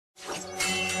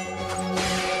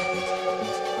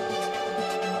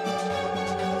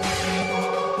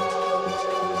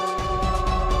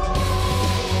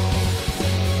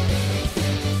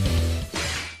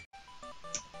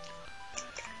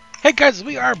guys,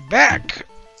 we are back!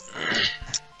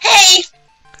 Hey!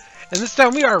 And this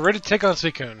time we are ready to take on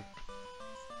Suicune.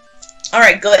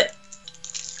 Alright, good.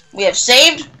 We have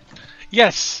saved?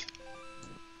 Yes!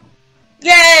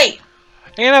 Yay!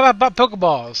 And I bought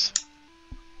Pokeballs.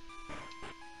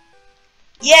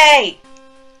 Yay!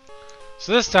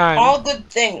 So this time, All good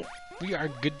things. we are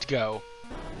good to go.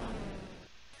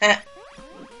 Huh.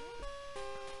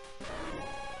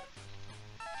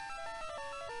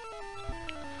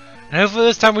 And hopefully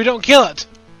this time we don't kill it.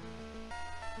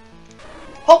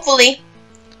 Hopefully.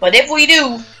 But if we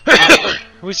do...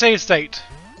 We save state.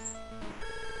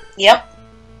 Yep.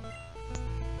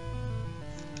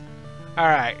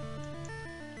 Alright.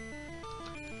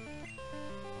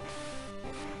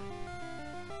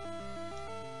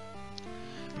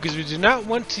 Because we do not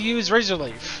want to use Razor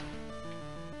Leaf.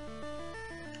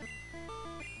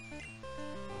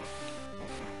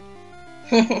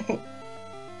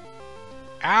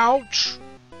 Ouch!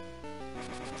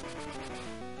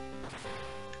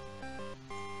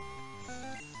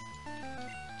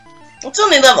 It's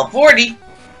only level 40.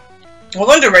 No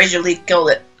wonder Razor Leaf killed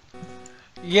it.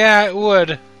 Yeah, it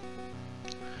would.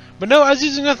 But no, I was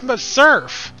using nothing but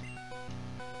Surf.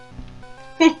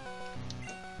 Come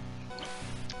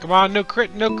on, no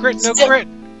crit, no crit, no crit.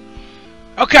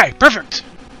 Okay, perfect.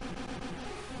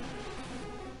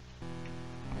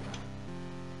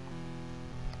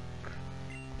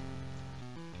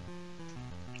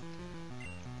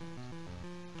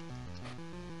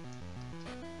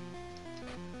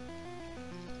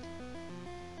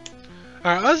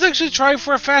 Alright, let's actually try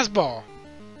for a fastball.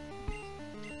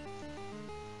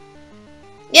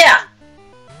 Yeah.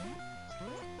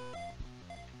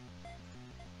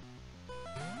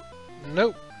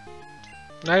 Nope.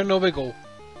 No wiggle.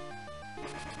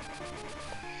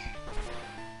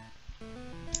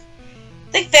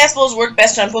 I think fastballs work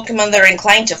best on Pokemon that are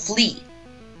inclined to flee.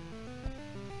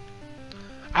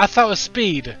 I thought it was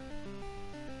speed.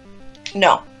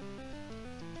 No.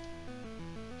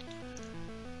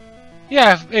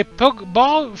 Yeah, a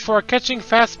Pokeball for catching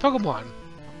fast Pokemon.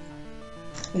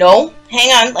 No. Hang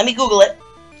on, let me Google it.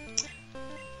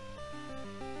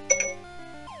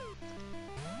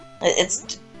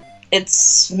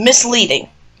 It's misleading.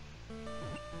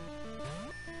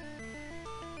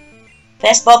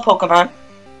 Fastball Pokemon.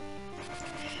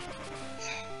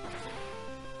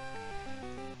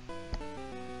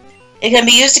 It can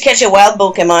be used to catch a wild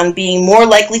Pokemon, being more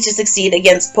likely to succeed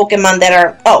against Pokemon that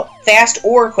are, fast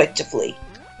or quick to flee.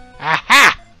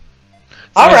 Aha! So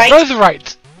Alright. both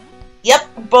right.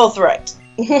 Yep, both right.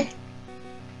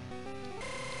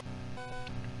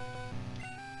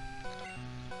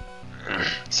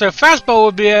 So fastball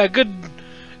would be a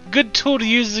good tool to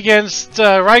use against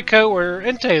Raikou or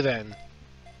Entei then.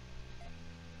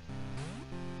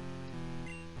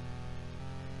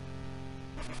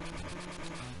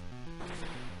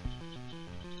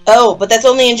 Oh, but that's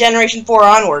only in Generation 4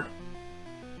 onward.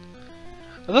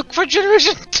 Look for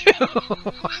Generation 2!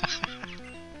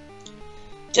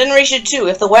 Generation 2,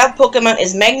 if the wild Pokemon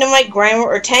is Magnemite, Grimer,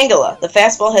 or Tangela, the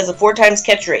fastball has a 4x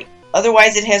catch rate.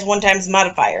 Otherwise, it has 1x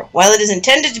modifier. While it is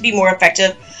intended to be more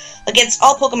effective against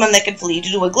all Pokemon that can flee,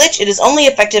 due to a glitch, it is only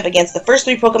effective against the first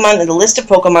 3 Pokemon in the list of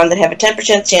Pokemon that have a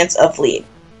 10% chance of fleeing.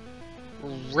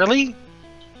 Really?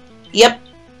 Yep.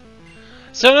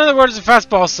 So in other words, the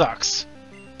fastball sucks.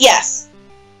 Yes.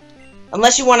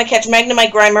 Unless you want to catch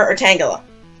Magnemite, Grimer, or Tangela.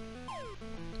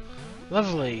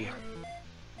 Lovely.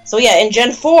 So yeah, in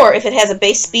Gen 4, if it has a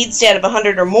base speed stat of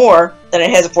 100 or more, then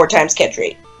it has a 4x catch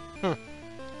rate.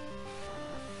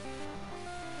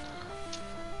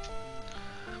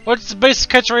 What's the base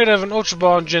catch rate of an Ultra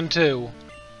Ball in Gen 2?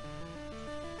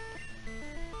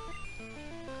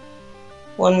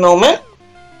 1 moment.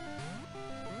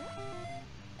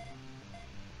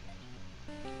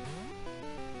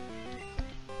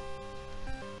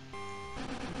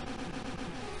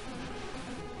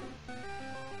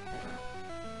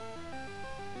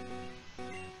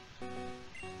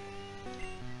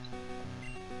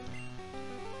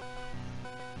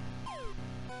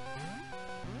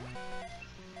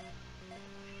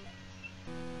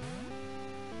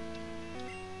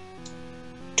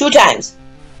 Two times.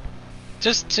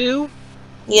 Just 2?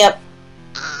 Yep.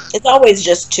 It's always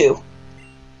just 2.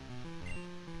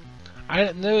 I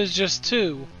didn't know it was just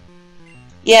 2.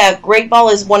 Yeah, Great Ball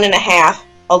is 1.5.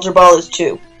 Ultra Ball is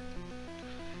 2.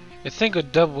 I think it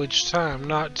would double each time,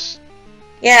 not...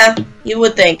 Yeah, you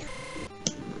would think.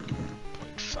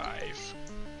 0.5.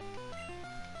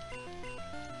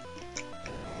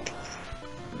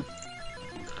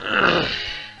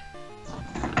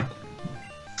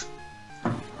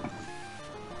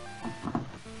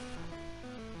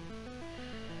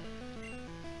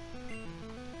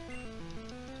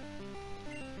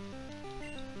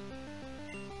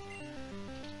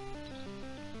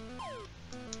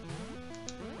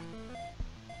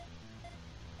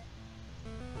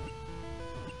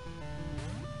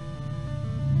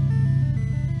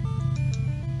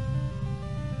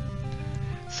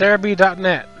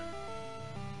 Cerebi.net.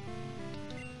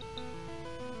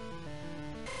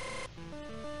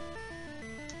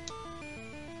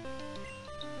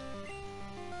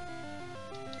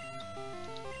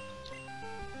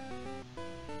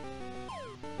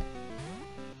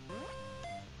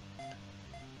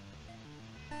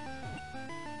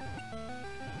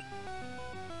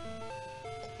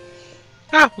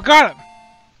 Ah, we got it!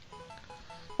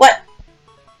 What?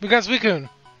 We got Suicune.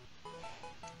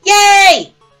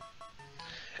 Yay!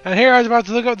 And here I was about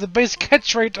to look up the base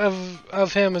catch rate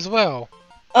of him as well.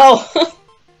 Oh.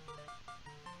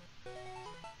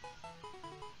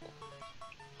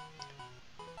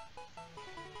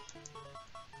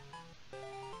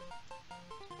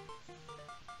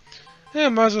 Yeah,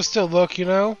 might as well still look, you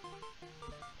know?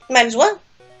 Might as well.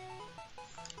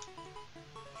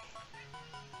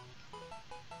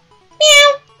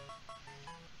 Meow.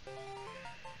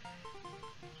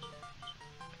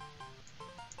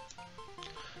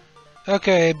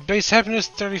 Okay, base happiness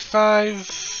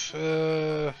 35.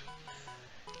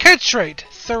 Catch rate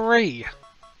 3.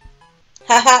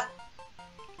 Haha.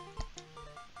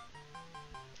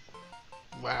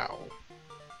 Wow.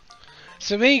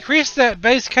 So we increased that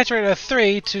base catch rate of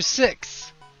 3 to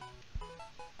 6.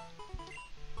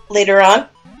 Later on.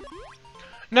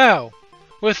 No,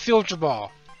 with the Ultra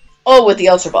Ball. Oh, with the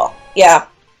Ultra Ball. Yeah.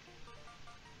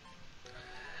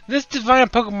 This divine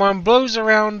Pokemon blows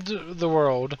around the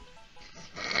world.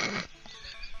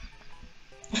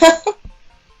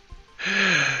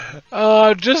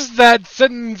 Just that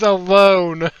sentence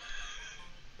alone.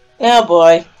 Oh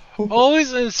boy.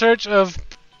 Always in search of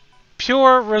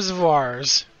pure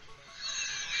reservoirs.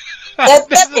 That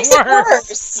makes it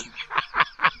worse.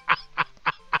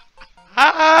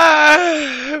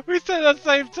 We said it at the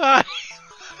same time.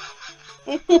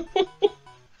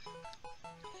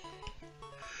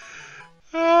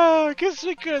 Oh, get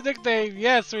Suicune a nickname.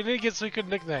 Yes, we need to get Suicune a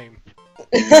nickname.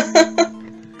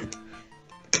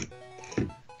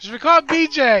 Should we call it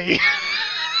BJ?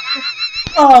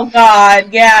 Oh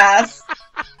god, yes.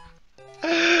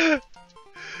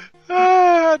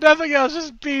 Nothing else,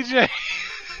 just BJ.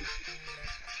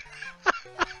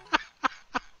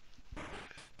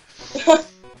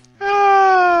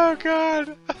 Oh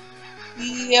god.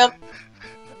 Yep.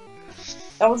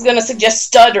 I was gonna suggest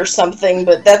stud or something,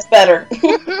 but that's better.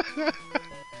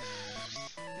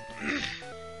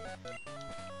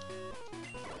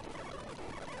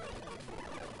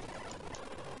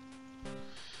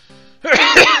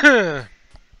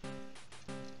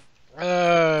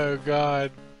 Oh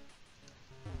god.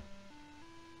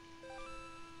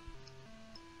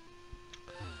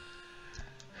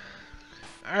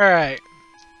 Alright.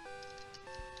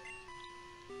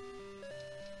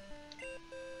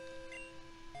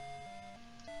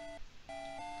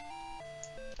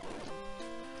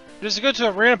 Just go to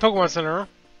a random Pokemon Center.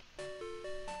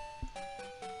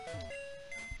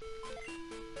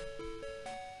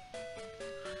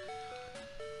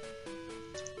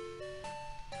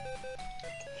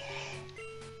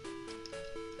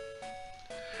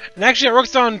 And actually it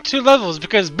works on 2 levels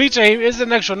because BJ is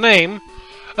an actual name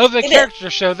of a character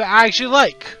show that I actually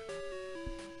like.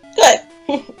 Good.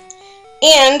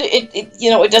 And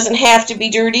it doesn't have to be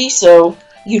dirty, so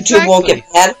YouTube won't get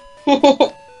mad.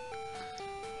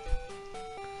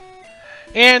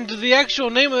 And the actual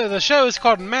name of the show is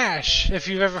called MASH, if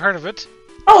you've ever heard of it.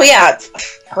 Oh yeah,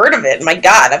 I've heard of it. My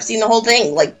god, I've seen the whole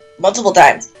thing, like, multiple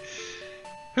times.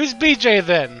 Who's BJ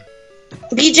then?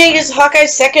 BJ is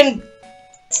Hawkeye's second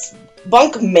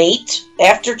bunk mate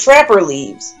after Trapper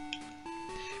leaves.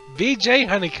 BJ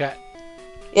Honeycutt.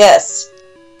 Yes.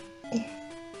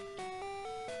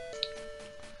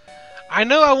 I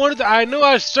know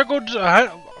I struggled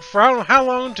for how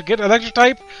long to get electric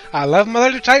type. I love my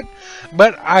electric type,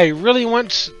 but I really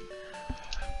want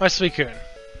my Suicune.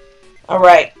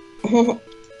 Alright.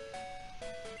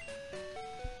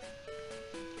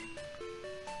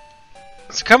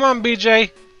 So come on,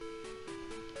 BJ.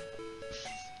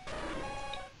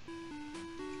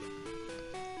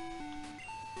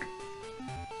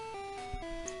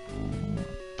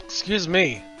 Excuse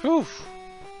me. Whew.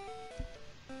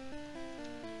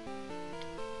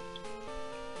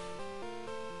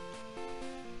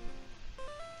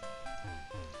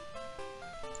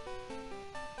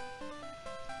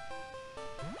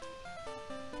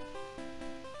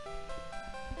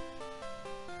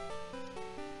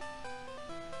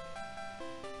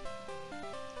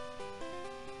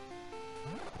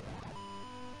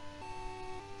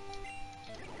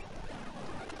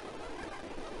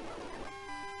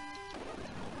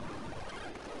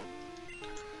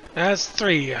 That's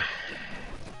 3.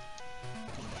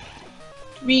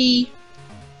 3.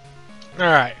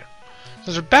 Alright.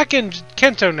 So we're back in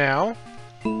Kento now.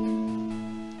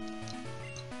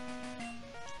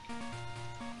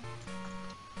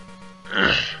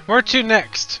 Where to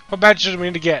next? What badge do we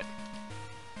need to get?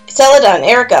 Celadon,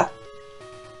 Erica.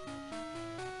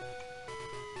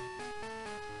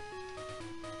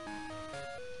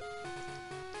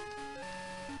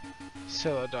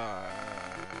 Celadon.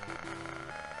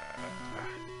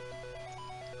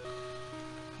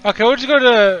 Okay, we'll just go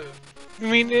to... I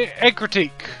mean, Egg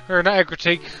Critique. Or not Egg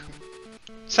Critique.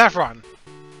 Saffron.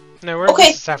 No, we're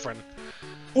okay. Saffron.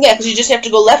 Yeah, because you just have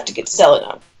to go left to get to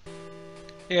Celadon.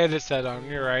 Yeah, it is Celadon.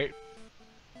 You're right.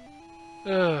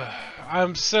 Ugh,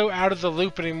 I'm so out of the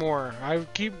loop anymore. I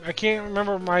can't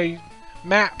remember my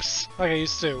maps like I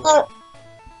used to.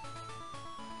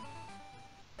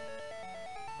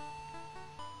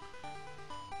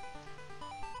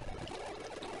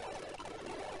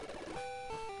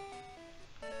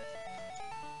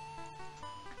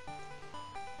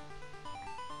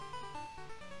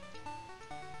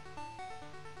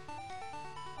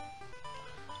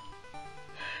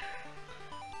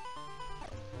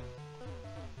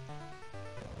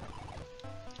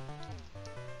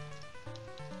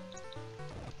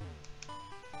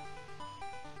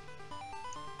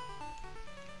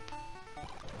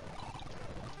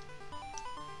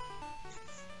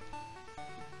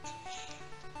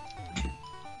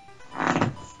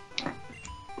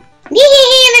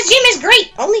 This gym is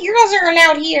great! Only girls are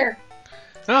allowed here.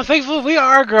 No, thankfully we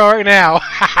are a girl right now.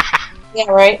 Yeah,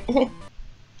 right.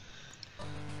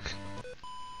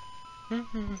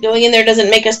 Going in there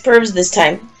doesn't make us pervs this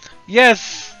time.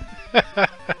 Yes!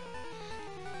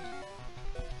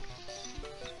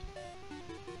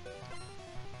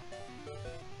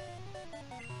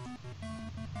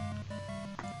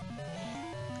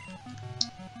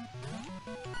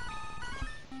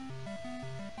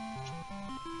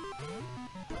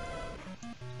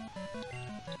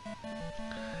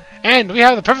 And we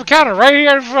have the perfect counter right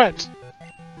here in front.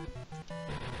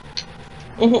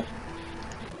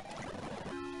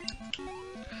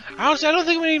 Honestly, I don't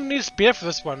think we even need to speed up for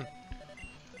this one.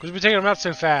 Because we're taking them out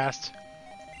so fast.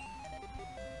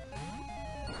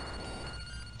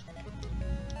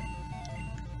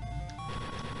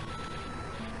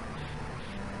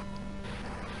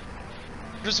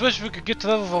 Just wish we could get to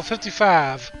level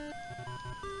 55.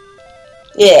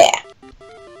 Yeah.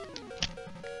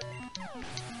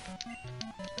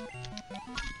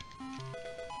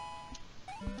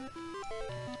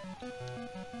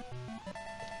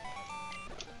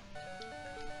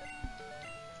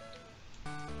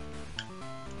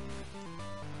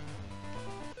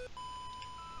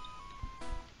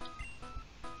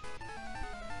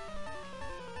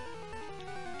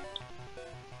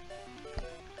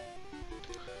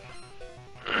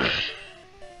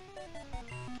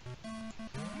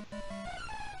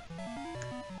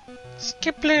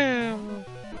 Skiploom!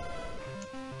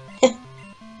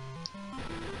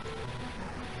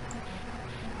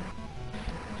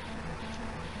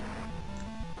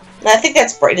 I think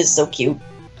that sprite is so cute.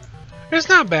 It's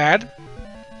not bad.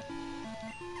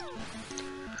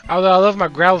 Although I love my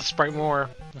Growlithe sprite more.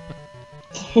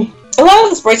 A lot of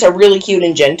the sprites are really cute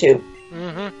in Gen 2.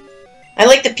 Mm-hmm. I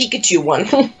like the Pikachu one.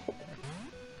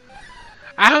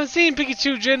 I haven't seen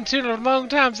Pikachu Gen 2 in a long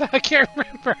time, so I can't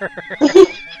remember.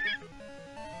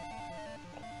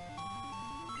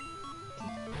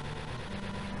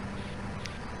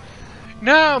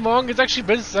 No, Mong, it's actually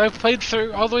been since I've played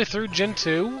through all the way through Gen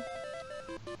 2.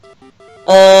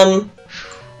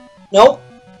 Nope.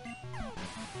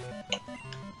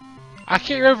 I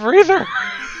can't remember either.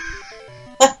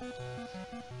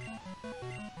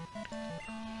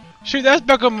 Shoot, that's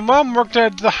back when my mom worked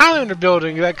at the Highlander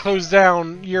building that closed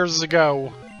down years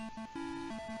ago.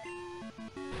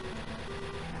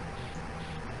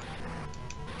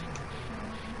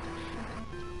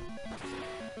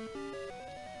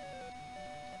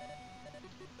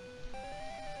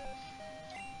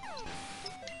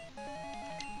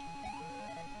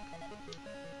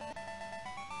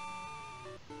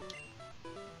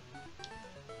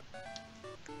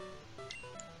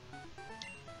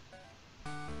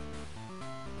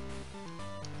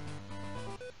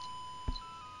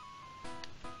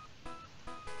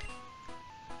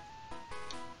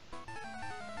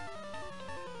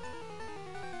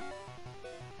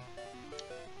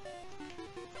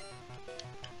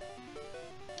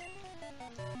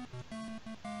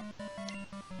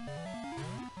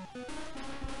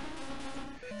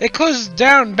 It closed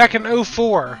down back in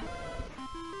 04.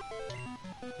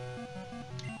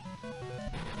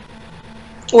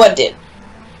 What did?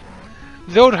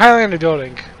 The old Highlander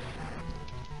building.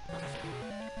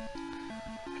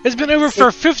 It's been over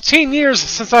for 15 years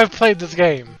since I've played this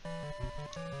game.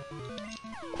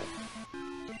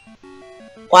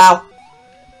 Wow.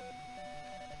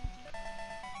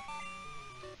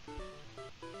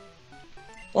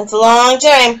 That's a long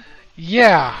time.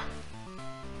 Yeah.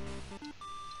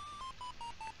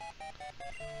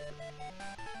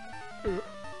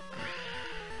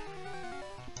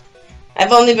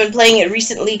 I've only been playing it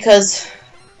recently because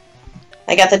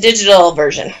I got the digital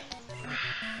version.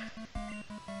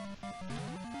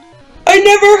 I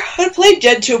never had played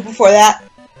Gen 2 before that.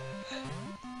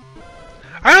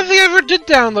 I don't think I ever did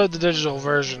download the digital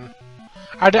version.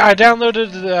 I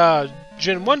downloaded the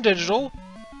Gen 1 digital.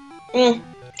 I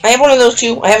have one of those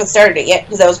too. I haven't started it yet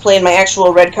because I was playing my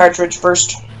actual red cartridge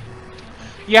first.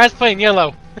 Yeah, I was playing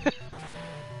yellow.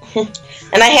 And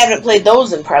I haven't played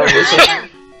those in probably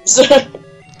so.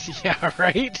 Yeah,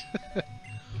 right?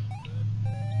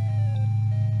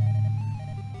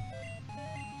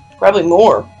 Probably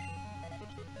more.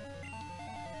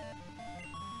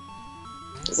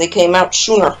 Because they came out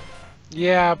sooner.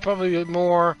 Yeah, probably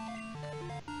more.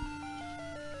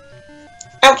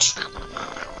 Ouch!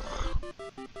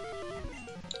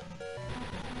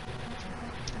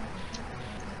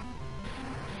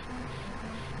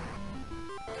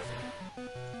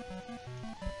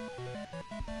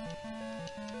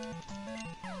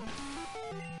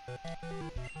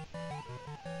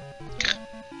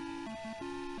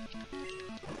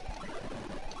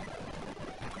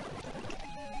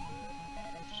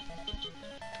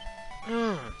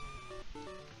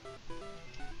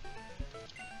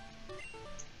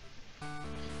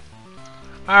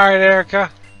 Alright,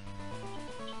 Erica.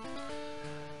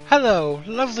 Hello,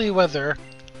 lovely weather.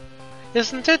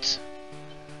 Isn't it?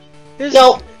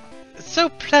 No. It's so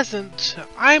pleasant.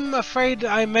 I'm afraid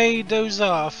I may doze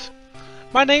off.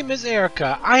 My name is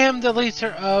Erica. I am the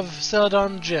leader of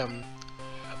Celadon Gym.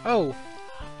 Oh,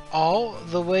 all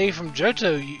the way from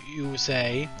Johto, you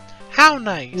say? How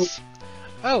nice.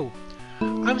 Oh,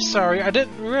 I'm sorry. I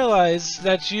didn't realize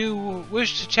that you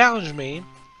wished to challenge me.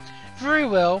 Very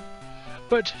well.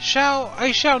 But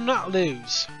I shall not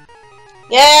lose.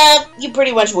 Yeah, you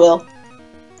pretty much will.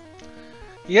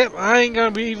 Yep, I ain't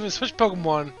gonna be even switch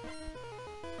Pokemon.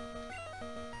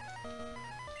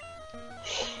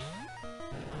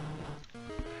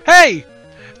 Hey!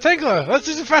 Tangela, let's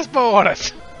do some fastball on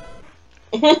it!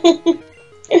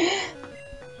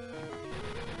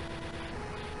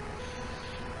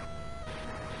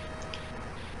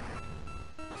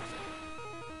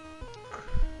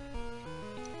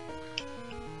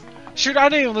 Shoot, I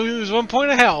didn't even lose 1 point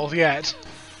of health yet.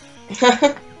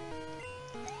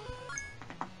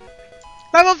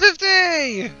 Level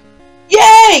 50!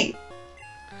 Yay!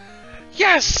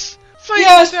 Yes! Flame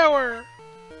Yes! Shower!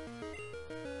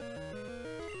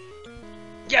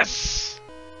 Yes!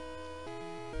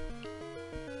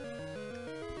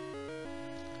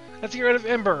 Let's get rid of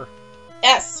Ember.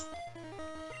 Yes.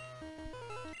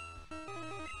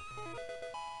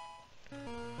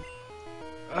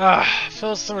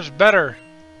 Feels so much better.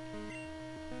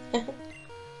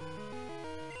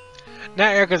 Now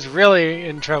Erica's really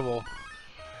in trouble.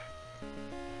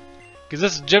 Because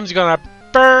this gym's gonna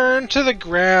burn to the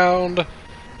ground.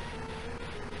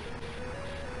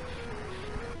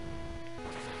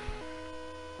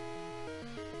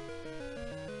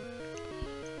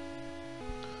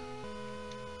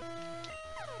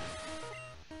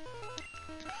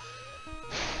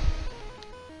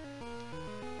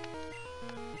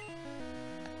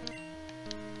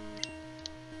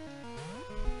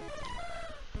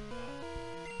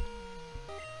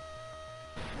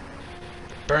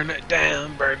 Burn it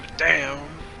down, burn it down.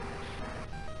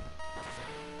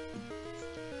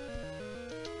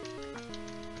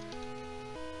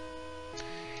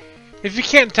 If you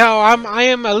can't tell, I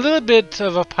am a little bit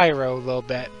of a pyro, a little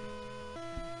bit.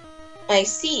 I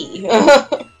see.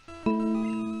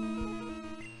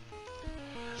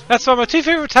 That's why my two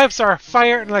favorite types are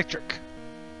fire and electric.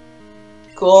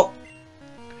 Cool.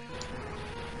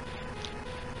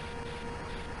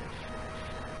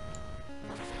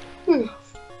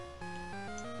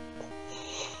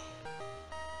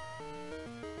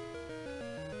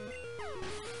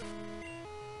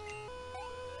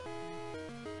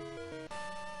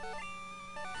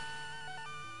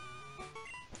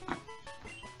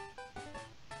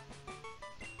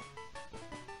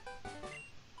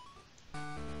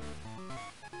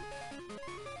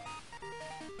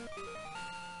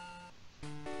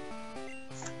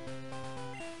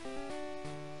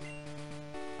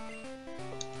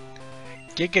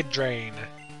 Giga Drain.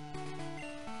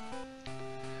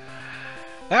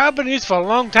 That would have been useful a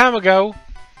long time ago.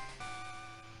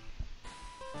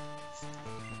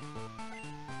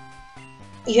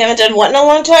 You haven't done what in a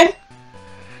long time?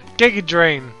 Giga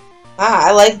Drain. Ah,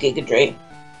 I like Giga Drain.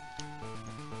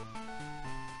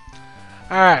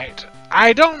 Alright.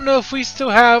 I don't know if we still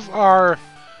have our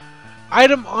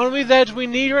item on me that we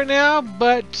need right now,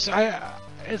 but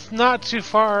it's not too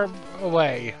far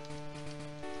away.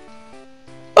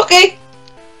 Okay.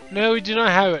 No, we do not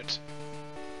have it.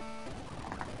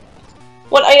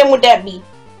 What item would that be?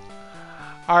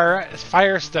 Our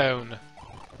Firestone.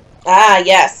 Ah,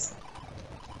 yes.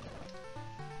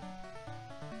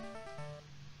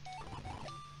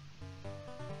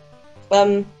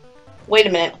 Wait a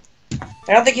minute.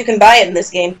 I don't think you can buy it in this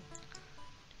game.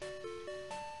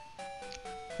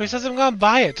 Who says I'm gonna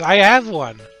buy it? I have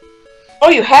one. Oh,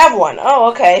 you have one.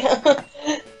 Oh, okay.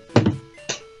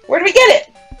 Where do we get it?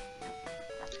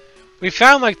 We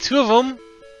found like 2 of them.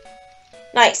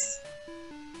 Nice.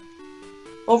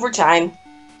 Overtime.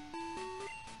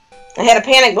 I had a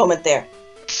panic moment there.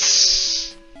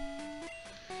 It's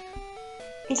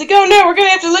like, oh no, we're gonna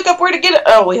have to look up where to get it.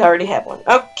 Oh, we already have one.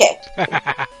 Okay.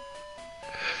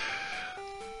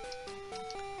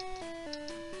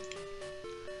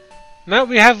 No,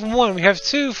 we have 1. We have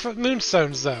 2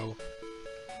 moonstones though.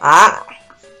 Ah.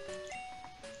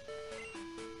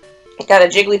 Got a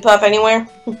Jigglypuff anywhere?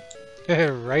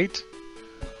 Right?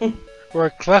 Or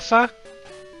a Cleffa?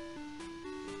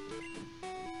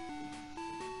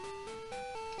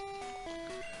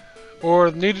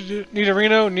 Or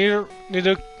Nidorino?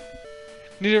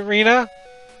 Nidorina?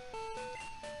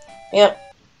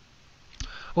 Yep.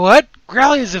 What?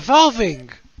 Growly is evolving!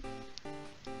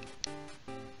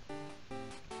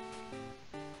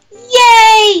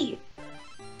 Yay!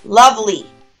 Lovely.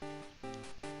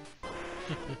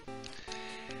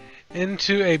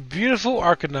 Into a beautiful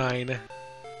Arcanine.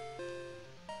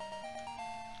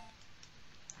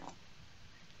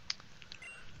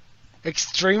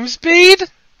 Extreme speed?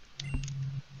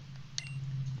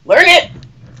 Learn it!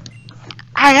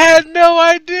 I had no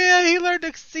idea he learned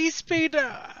C-speed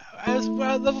as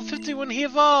level 50 when he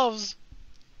evolves.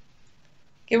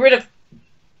 Get rid of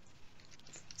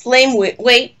Flame Wheel.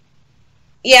 Wait.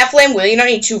 Yeah, Flame Wheel. You don't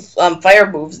need 2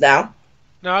 fire moves now.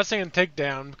 No, I was saying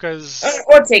takedown because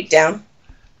Or takedown.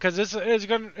 because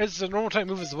it's a normal type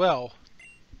move as well.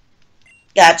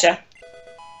 Gotcha.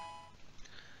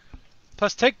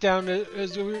 Plus takedown it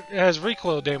has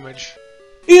recoil damage.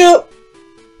 Yep.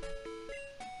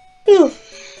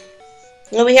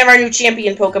 Well, we have our new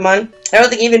champion Pokemon. I don't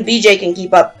think even BJ can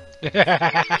keep up.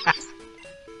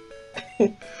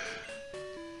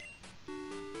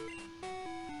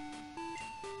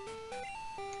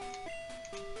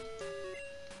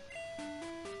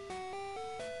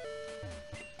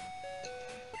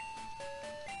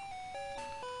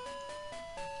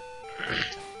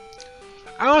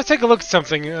 I want to take a look at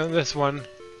something on this one.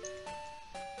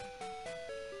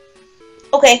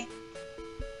 Okay.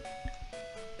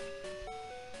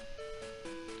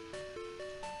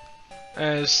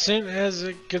 As soon as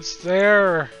it gets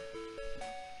there.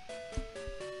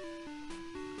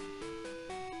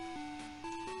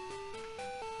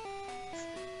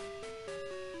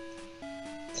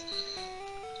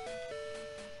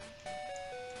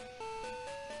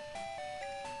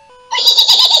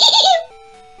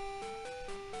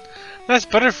 That's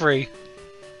Butterfree.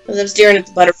 Because I'm staring at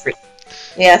the Butterfree.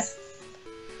 Yes.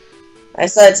 I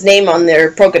saw its name on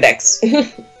their Pokedex.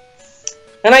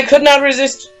 And I could not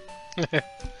resist.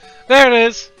 There it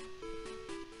is.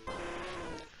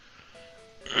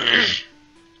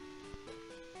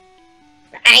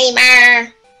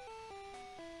 Timer.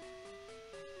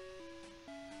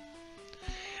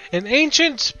 An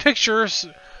ancient pictures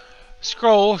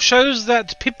scroll shows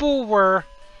that people were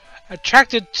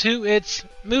attracted to its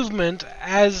movement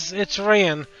as it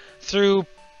ran through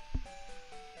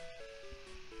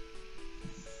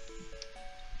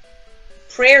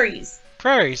Prairies.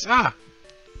 prairies. Ah.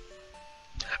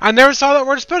 I never saw that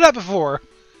word spelled out before.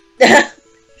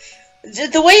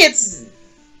 The way it's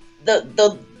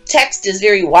the text is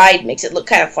very wide makes it look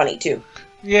kind of funny too.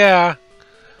 Yeah.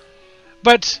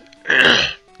 But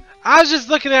I was just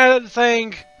looking at it and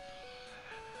saying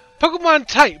Pokemon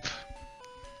type.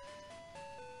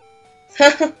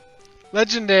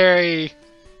 Legendary.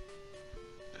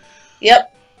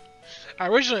 Yep.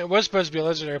 Originally it was supposed to be a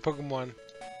legendary Pokemon.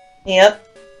 Yep.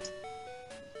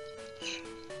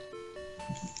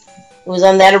 It was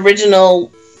on that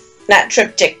original, not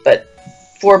triptych, but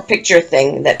 4-picture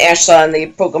thing that Ash saw in the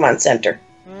Pokemon Center.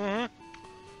 Mm-hmm.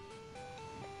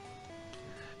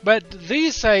 But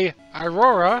these say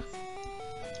Aurora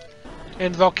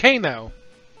and Volcano.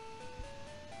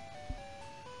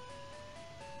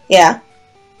 Yeah.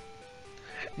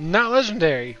 Not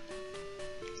legendary.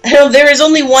 There is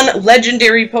only one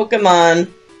legendary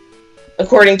Pokemon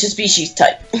according to species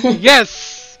type.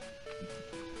 Yes!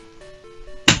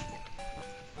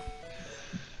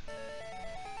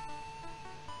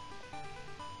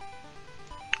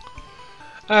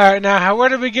 Alright, now where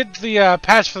did we get the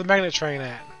patch for the magnet train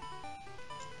at?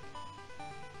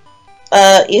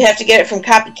 You have to get it from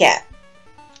Copycat.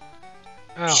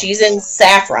 Oh. She's in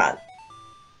Saffron.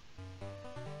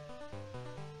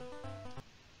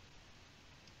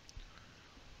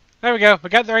 There we go. We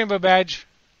got the rainbow badge.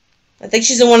 I think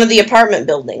she's in one of the apartment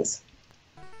buildings.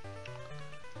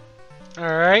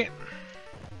 Alright.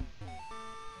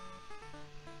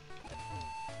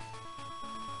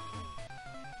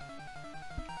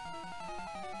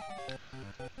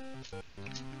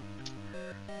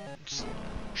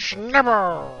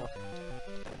 Snubber!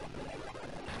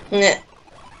 Nah.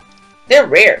 They're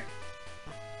rare.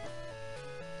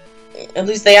 At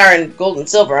least they are in gold and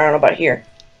silver. I don't know about here.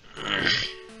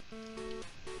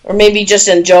 Or maybe just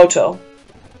in Johto.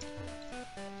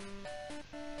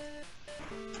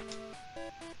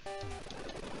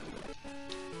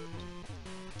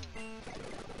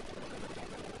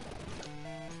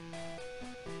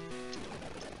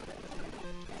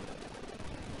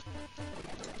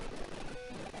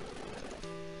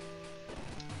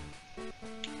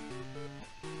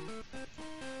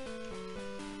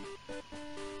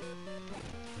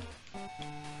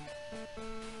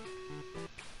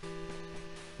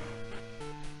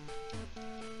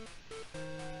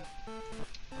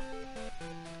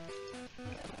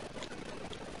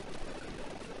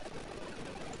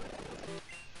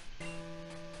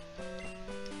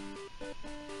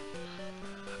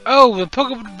 Oh, the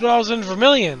Pokeball's in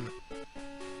Vermilion.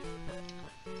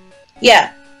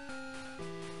 Yeah.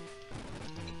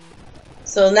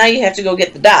 So now you have to go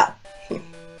get the doll.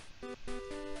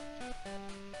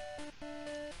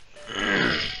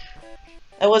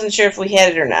 I wasn't sure if we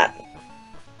had it or not.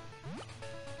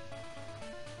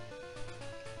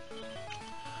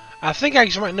 I think I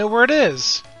actually might know where it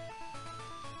is.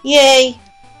 Yay!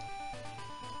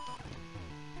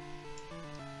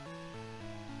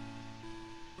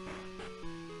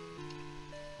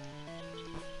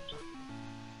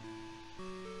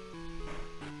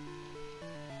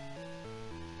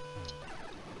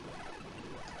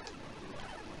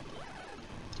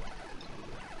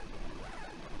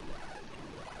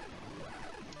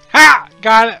 Ha!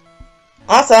 Got it.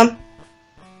 Awesome.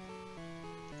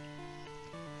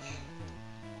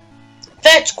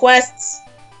 Fetch quests.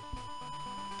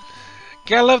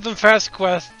 Gotta love them fast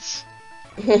quests.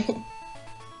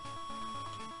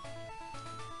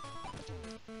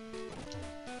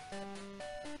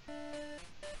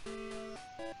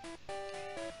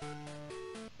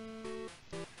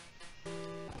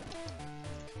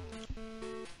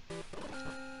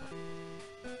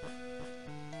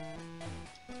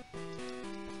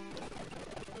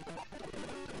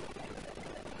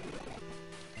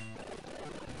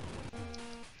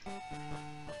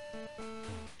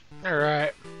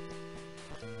 Alright.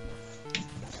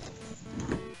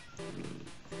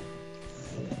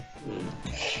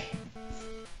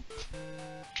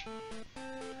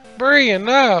 Bree,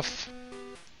 enough!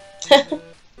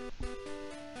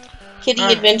 Kitty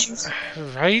adventures.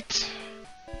 Right.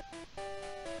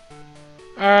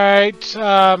 Alright,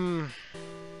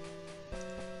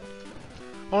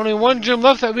 only one gym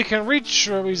left that we can reach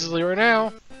easily right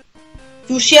now.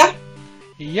 Fuchsia?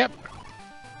 Yep.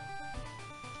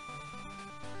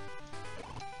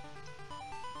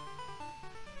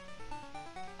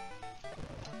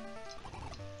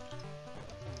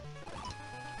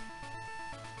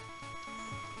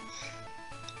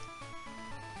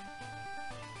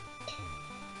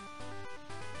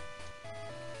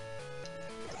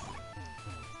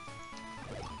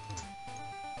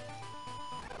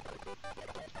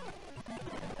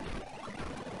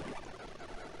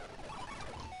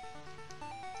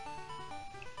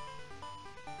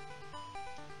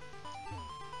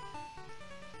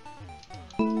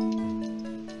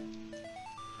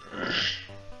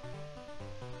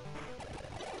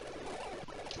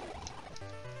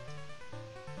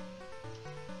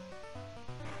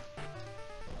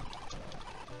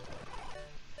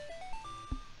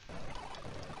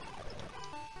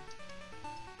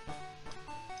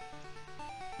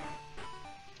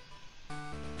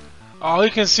 Oh,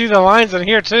 you can see the lines in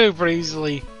here too pretty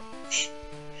easily.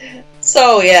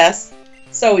 So, yes.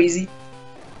 So easy.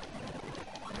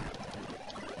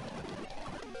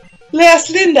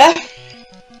 Last Linda.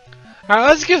 Alright,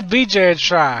 let's give BJ a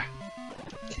try.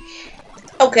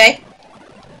 Okay.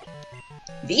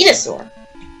 Venusaur.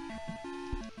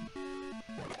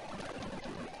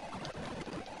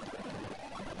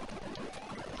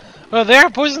 Well, they are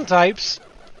poison types.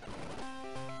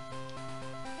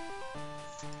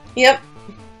 Yep.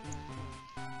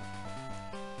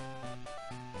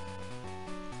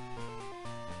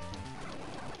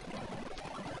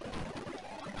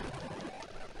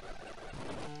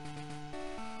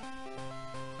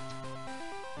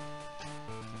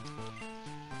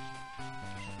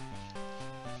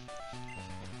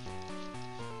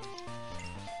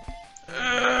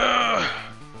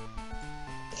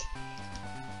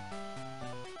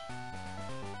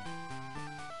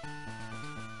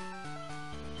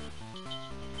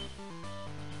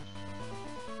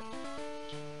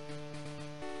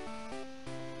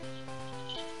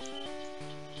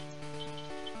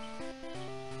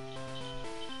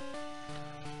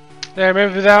 There,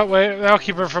 maybe that way. That'll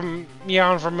keep her from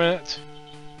meowing for a minute.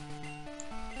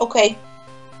 Okay.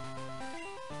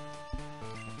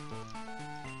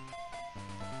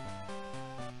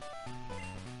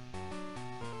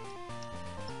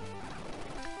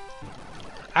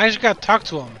 I just gotta talk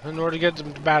to him in order to get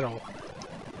them to battle.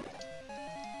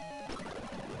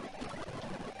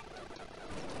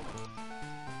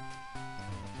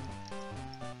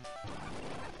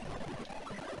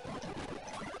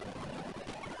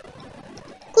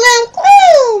 Gloom,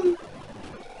 gloom!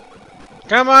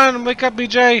 Come on, wake up,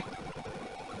 BJ!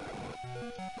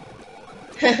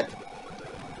 I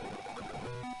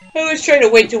was trying to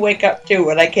wake up too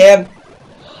when I can.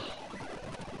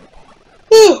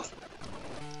 Whew.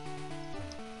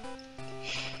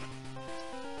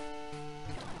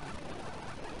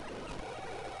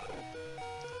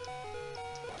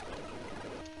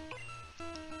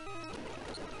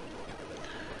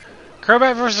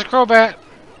 Crobat versus Crobat.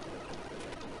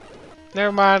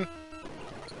 Never mind.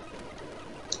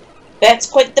 That's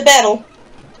quite the battle.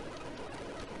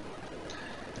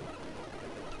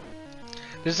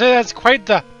 Did you say that's quite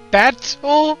the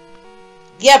battle?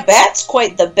 Yeah, that's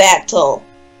quite the battle.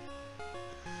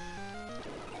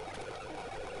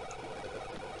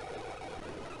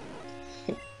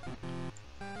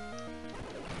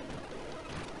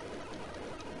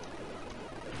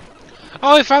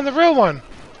 Oh, we found the real one!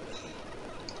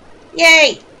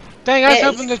 Yay! Dang, I was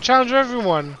hoping to challenge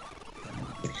everyone.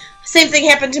 Same thing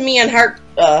happened to me on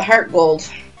Heart Gold.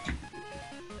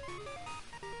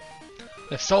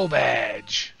 The soul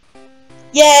badge.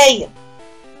 Yay!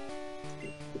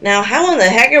 Now, how in the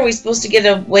heck are we supposed to get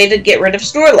a way to get rid of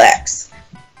Snorlax?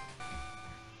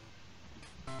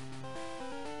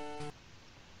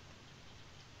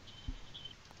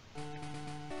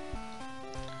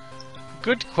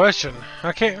 Good question.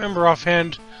 I can't remember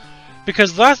offhand.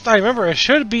 Because last I remember, it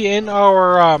should be in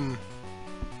our,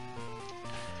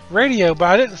 radio, but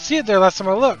I didn't see it there last time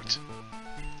I looked.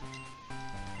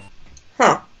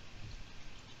 Huh.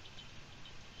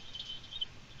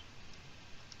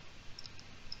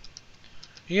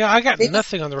 Yeah, I got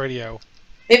nothing on the radio.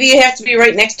 Maybe you have to be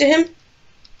right next to him?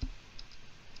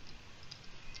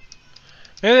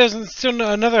 Maybe there's still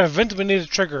another event we need to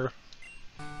trigger.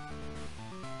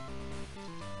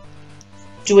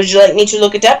 Would you like me to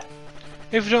look it up?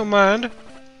 If you don't mind.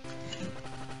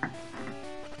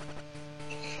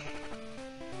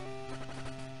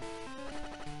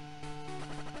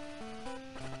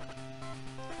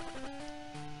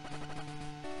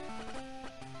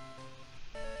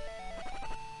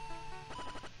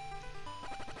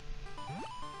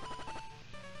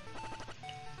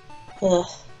 Ugh.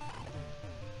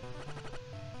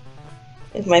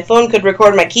 If my phone could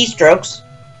record my keystrokes.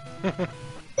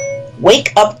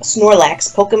 Wake up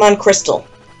Snorlax, Pokemon Crystal.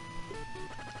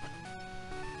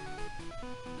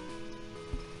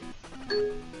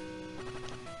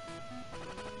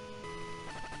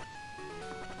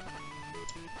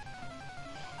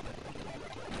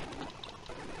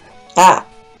 Ah.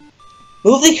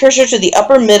 Move the cursor to the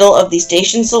upper middle of the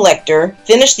station selector.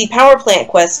 Finish the power plant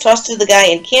quest. Toss to the guy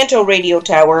in Kanto Radio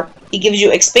Tower. He gives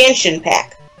you expansion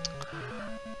pack.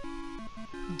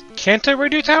 Kanto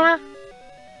Radio Tower?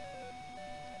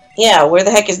 Yeah, where the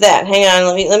heck is that? Hang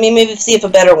on, let me maybe see if a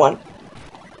better one.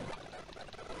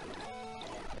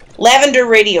 Lavender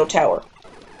Radio Tower.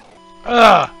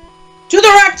 Ugh. To the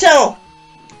Rock Tunnel!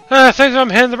 I think I'm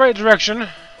heading the right direction.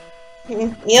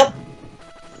 Yep.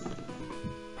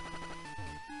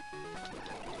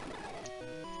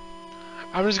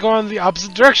 I'm just going the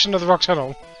opposite direction of the rock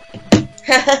tunnel.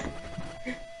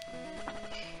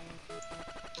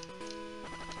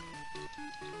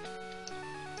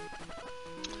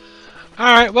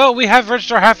 Alright, well, we have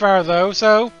reached our half hour though,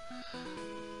 so...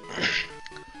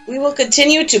 We will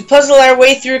continue to puzzle our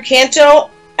way through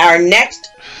Kanto our next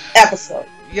episode.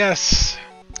 Yes.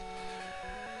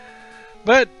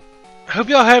 But, I hope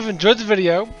y'all have enjoyed the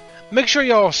video. Make sure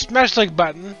y'all smash the like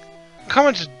button,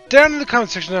 comment down in the comment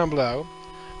section down below,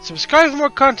 subscribe for more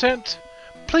content.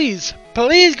 Please go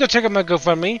check out my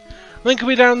GoFundMe. Link will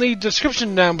be down in the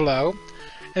description down below.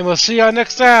 And we'll see y'all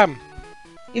next time.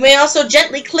 You may also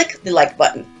gently click the like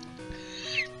button.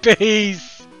 Peace.